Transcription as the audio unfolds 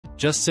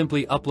Just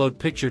simply upload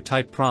picture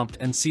type prompt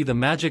and see the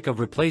magic of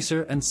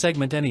Replacer and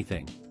Segment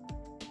Anything.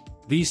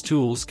 These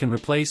tools can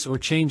replace or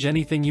change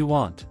anything you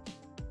want.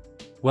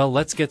 Well,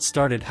 let's get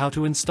started how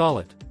to install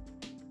it.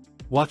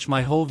 Watch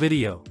my whole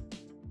video.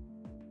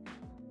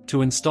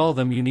 To install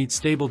them you need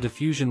Stable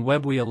Diffusion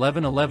WebWe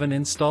 11.11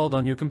 installed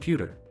on your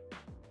computer.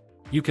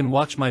 You can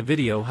watch my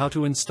video how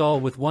to install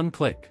with one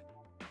click.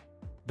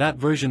 That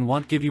version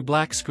won't give you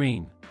black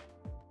screen.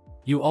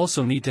 You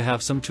also need to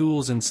have some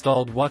tools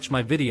installed. Watch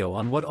my video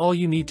on what all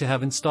you need to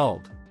have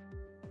installed.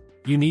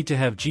 You need to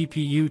have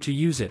GPU to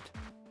use it.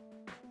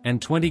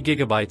 And 20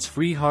 GB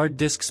free hard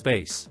disk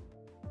space.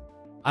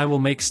 I will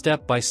make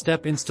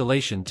step-by-step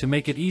installation to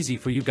make it easy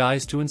for you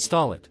guys to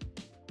install it.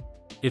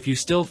 If you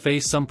still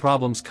face some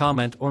problems,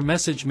 comment or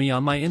message me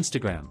on my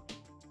Instagram.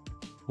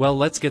 Well,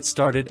 let's get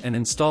started and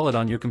install it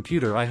on your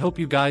computer. I hope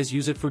you guys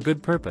use it for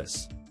good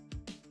purpose.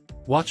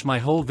 Watch my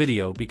whole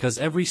video because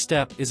every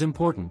step is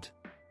important.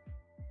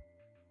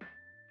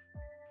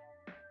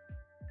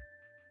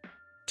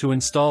 To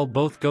install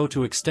both, go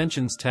to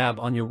Extensions tab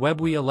on your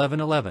WebWe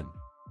 11.11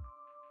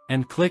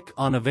 and click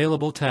on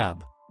Available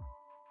tab.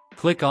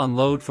 Click on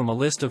Load from a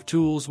list of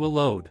tools will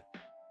load.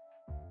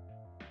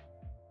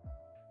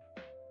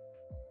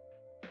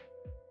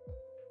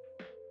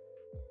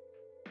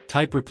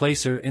 Type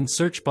Replacer in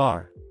search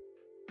bar.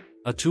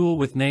 A tool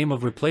with name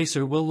of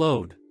Replacer will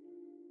load.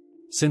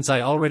 Since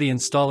I already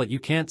install it you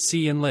can't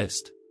see in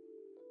list.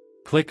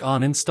 Click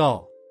on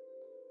Install.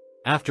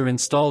 After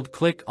installed,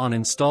 click on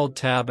Installed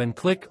tab and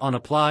click on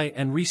Apply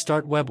and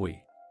Restart WebWe.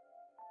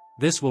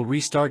 This will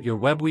restart your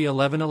WebWe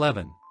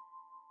 11.11.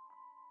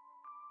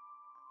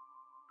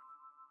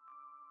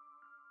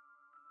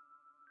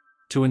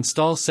 To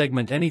install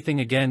Segment Anything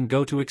again,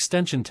 go to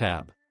Extension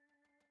tab.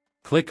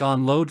 Click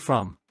on Load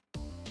From.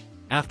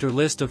 After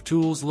list of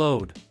tools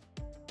load.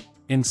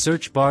 In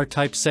search bar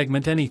type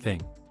Segment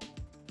Anything.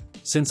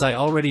 Since I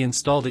already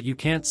installed it you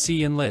can't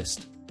see in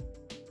list.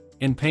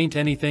 Inpaint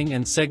Anything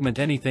and Segment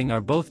Anything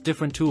are both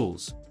different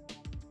tools.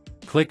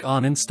 Click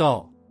on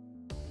Install.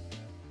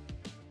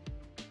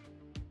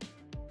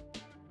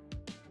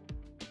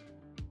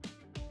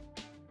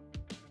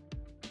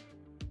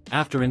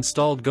 After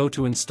installed, go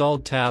to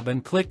Installed tab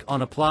and click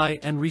on Apply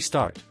and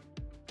Restart.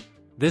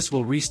 This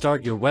will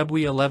restart your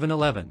WebWe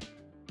 11.11.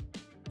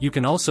 You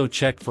can also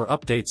check for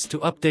updates to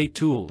update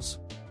tools.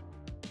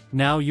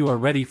 Now you are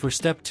ready for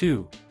step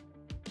 2.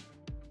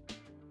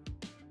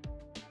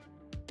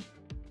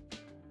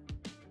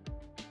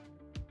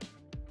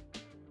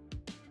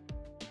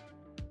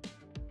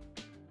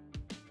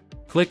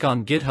 Click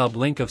on GitHub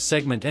link of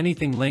Segment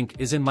Anything, link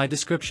is in my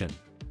description.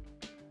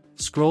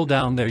 Scroll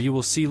down, there you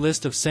will see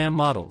list of SAM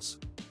models.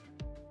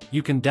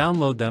 You can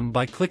download them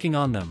by clicking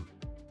on them.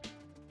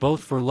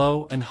 Both for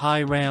low and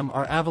high RAM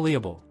are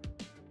available.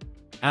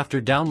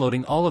 After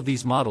downloading all of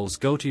these models,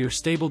 go to your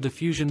Stable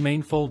Diffusion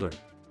main folder.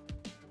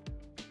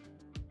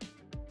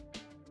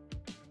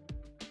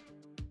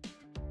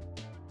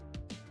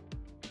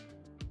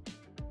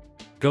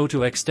 Go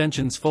to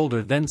Extensions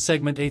folder, then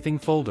Segment Anything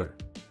folder.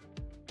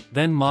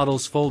 Then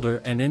Models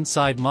folder, and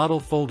inside Model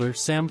folder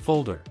SAM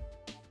folder.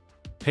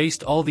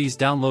 Paste all these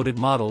downloaded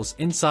models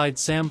inside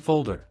SAM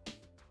folder.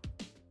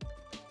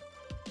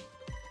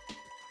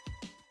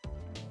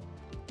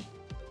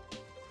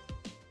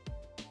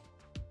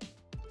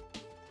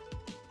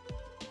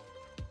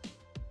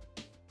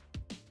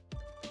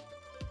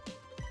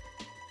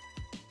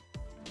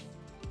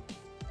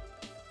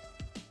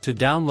 To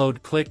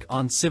download, click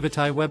on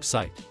Civitai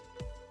website.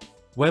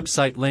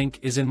 Website link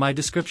is in my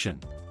description.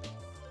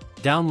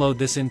 Download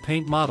this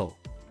Inpaint model.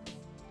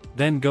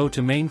 Then go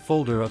to main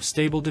folder of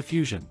Stable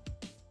Diffusion.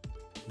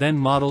 Then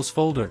Models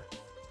folder.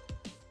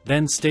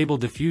 Then Stable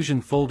Diffusion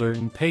folder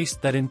and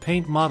paste that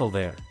Inpaint model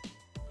there.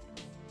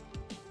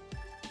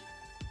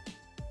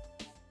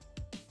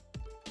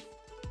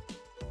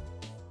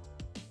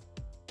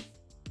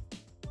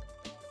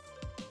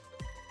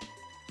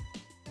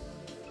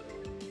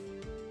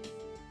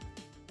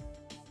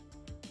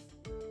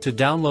 To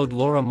download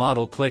LoRa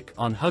model, click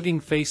on Hugging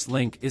Face,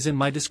 link is in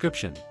my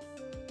description.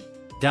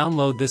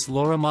 Download this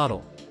LoRa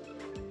model.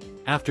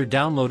 After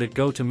download it,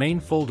 go to main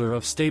folder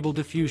of Stable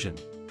Diffusion.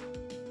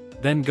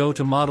 Then go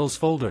to Models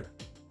folder.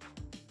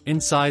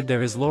 Inside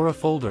there is LoRa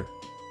folder.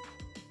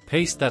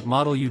 Paste that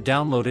model you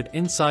downloaded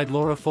inside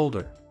LoRa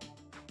folder.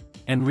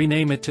 And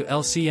rename it to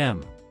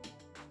LCM.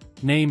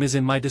 Name is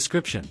in my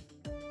description.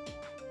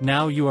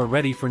 Now you are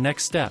ready for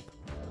next step.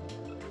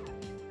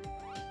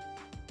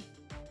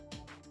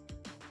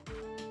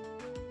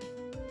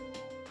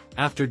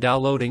 After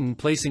downloading and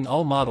placing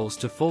all models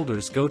to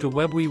folders, go to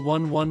WebWe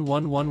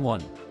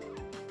 11111.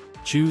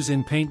 Choose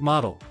Inpaint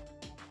model.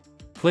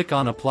 Click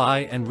on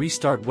Apply and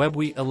restart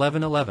WebWe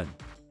 11.11.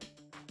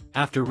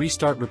 After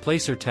restart,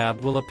 Replacer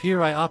tab will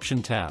appear.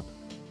 Option tab.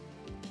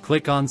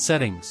 Click on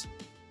Settings.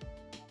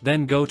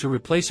 Then go to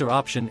Replacer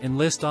option in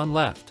list on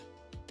left.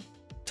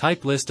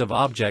 Type list of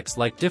objects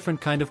like different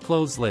kind of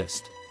clothes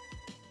list.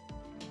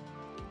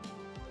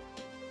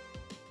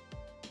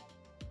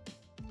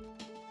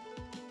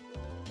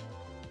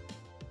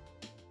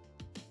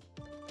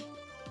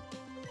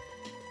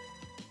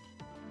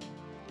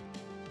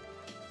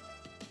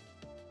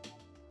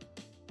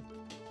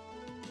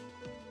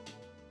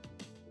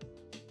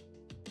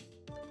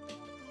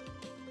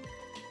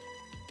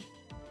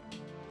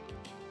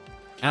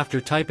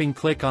 After typing,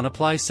 click on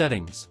Apply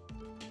Settings.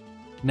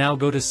 Now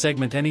go to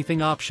Segment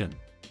Anything option.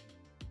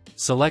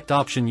 Select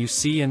option you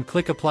see and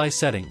click Apply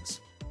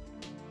Settings.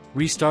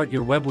 Restart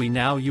your WebWii.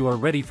 Now you are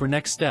ready for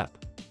next step.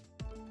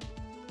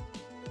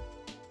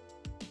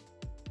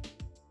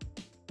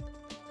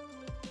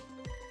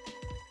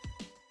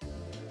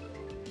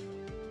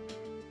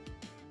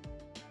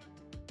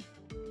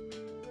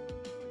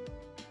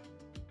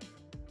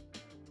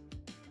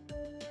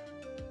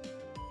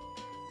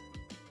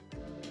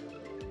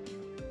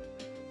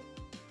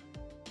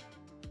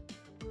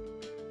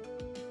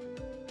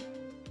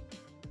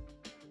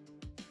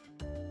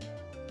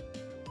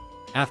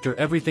 After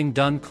everything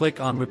done, click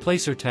on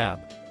Replacer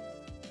tab.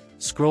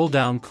 Scroll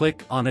down,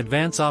 click on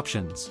Advanced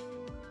Options.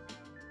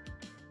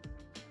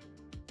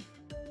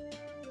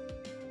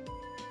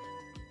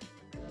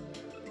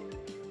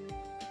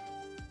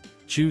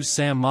 Choose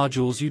SAM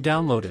modules you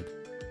downloaded.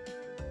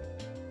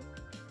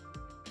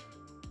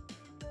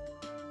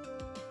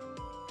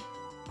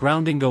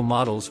 Grounding Go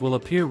models will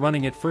appear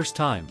running at first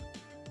time.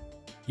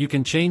 You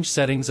can change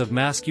settings of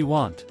mask you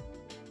want.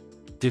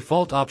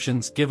 Default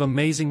options give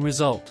amazing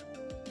result.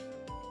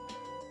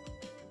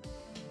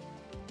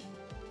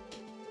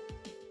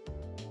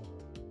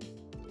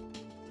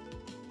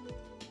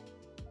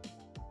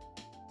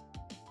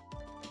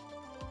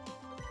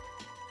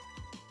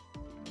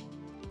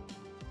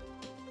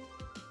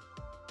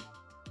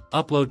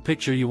 Upload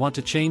picture you want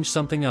to change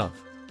something of.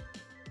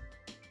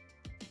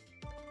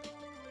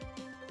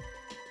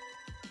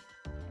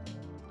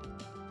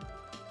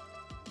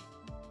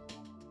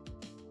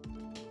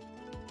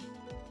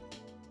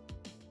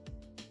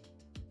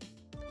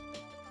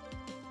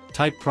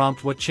 Type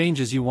prompt what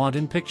changes you want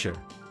in picture.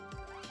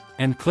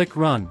 And click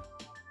Run.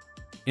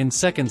 In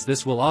seconds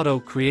this will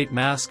auto-create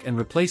mask and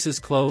replaces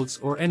clothes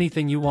or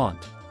anything you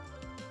want.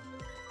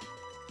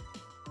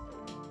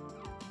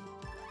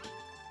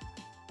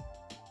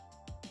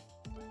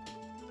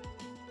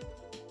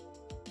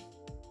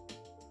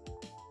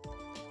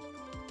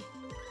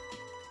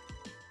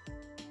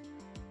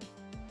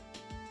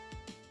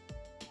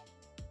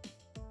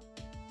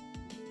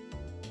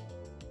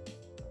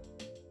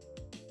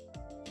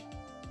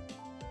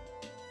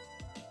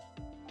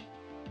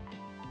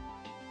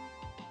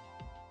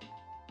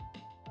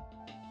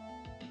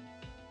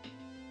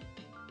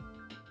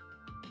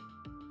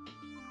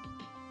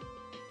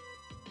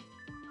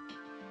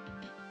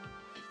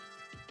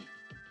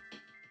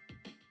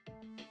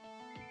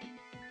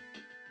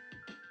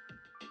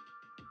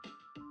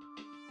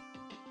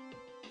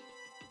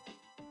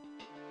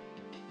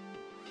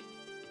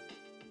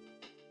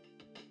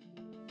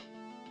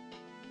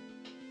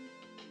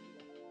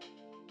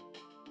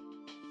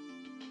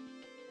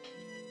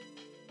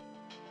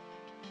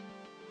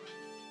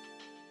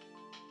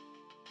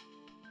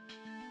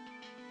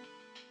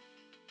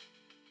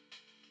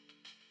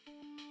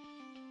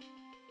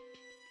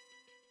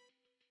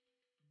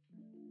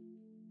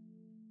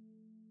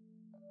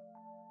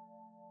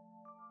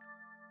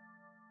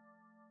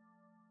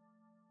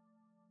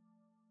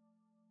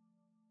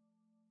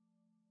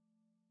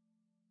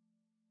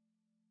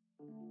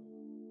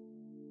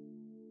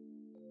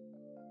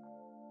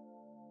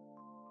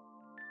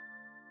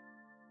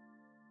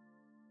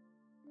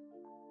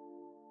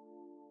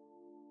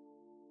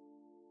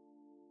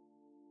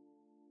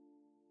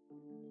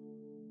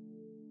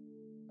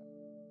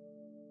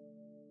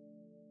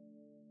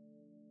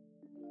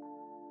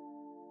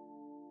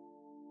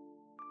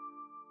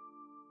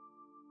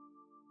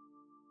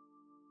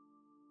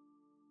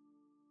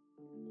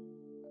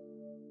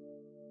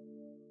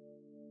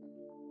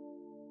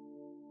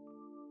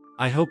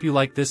 I hope you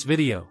liked this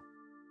video.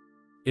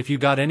 If you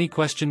got any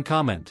question,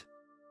 comment.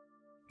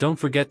 Don't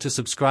forget to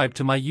subscribe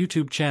to my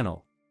YouTube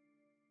channel.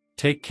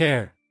 Take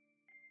care.